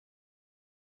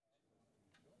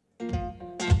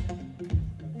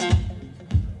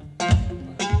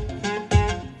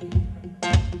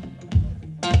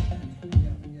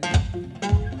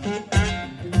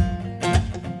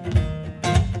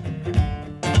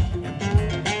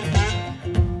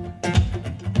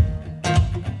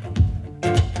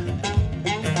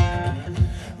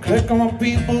on what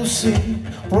people see.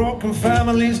 Broken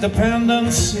families,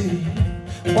 dependency.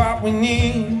 What we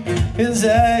need is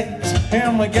AIDS,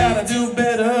 and we gotta do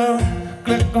better.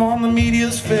 Click on the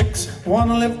media's fix.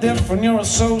 Wanna live different, you're a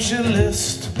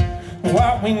socialist.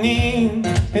 What we need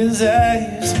is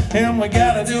AIDS, and we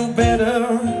gotta do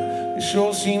better. It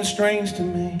sure seems strange to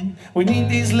me. We need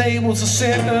these labels to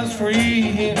set us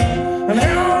free. And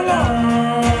how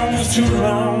long is too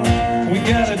long? We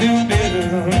gotta do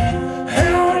better.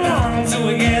 How long till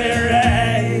we get it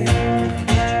right?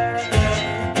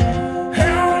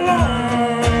 How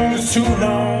long is too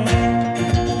long?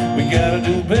 We gotta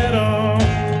do better.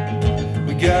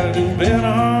 We gotta do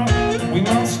better. We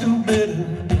must do better.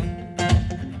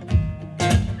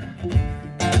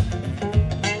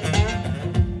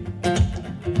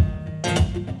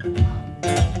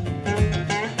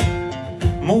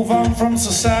 Move on from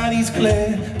society's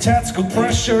glare, tactical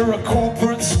pressure, a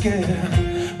corporate scare.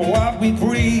 What we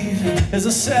breathe is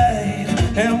a sad,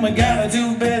 and we gotta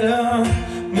do better.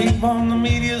 Move on the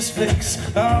media's fix,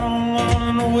 I don't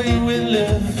want the way we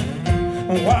live.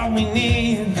 What we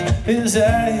need is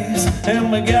AIDS,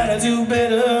 and we gotta do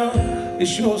better. It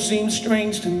sure seems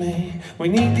strange to me. We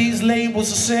need these labels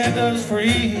to set us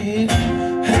free.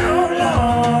 How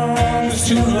long is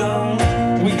too long?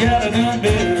 We gotta do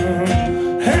better.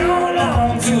 How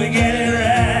long till we get it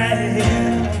right?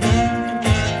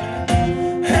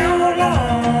 How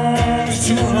long is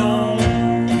too long?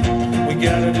 We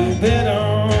gotta do better.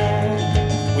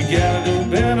 We gotta do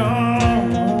better.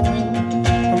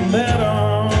 Better.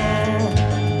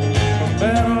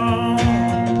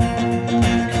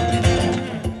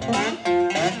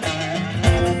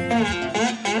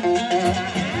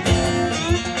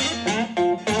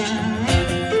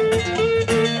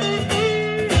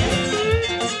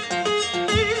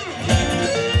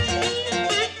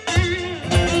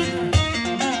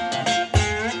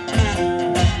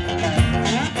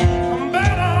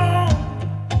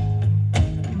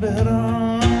 Better.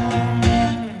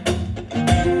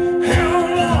 How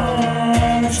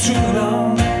long is too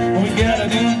long? We gotta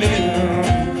do better.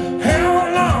 How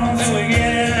long till we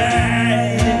get it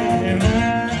right?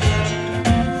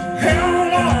 How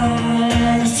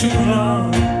long is too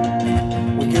long?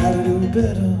 We gotta do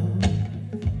better.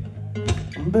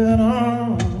 Better.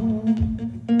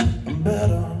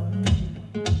 Better.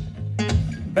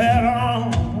 Better.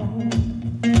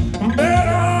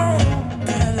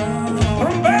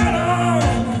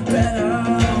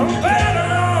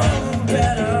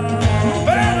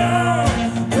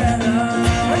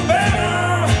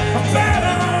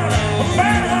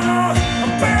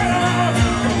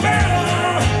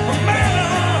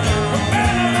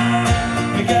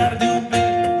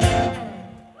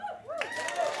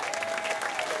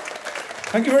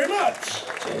 Thank you very much.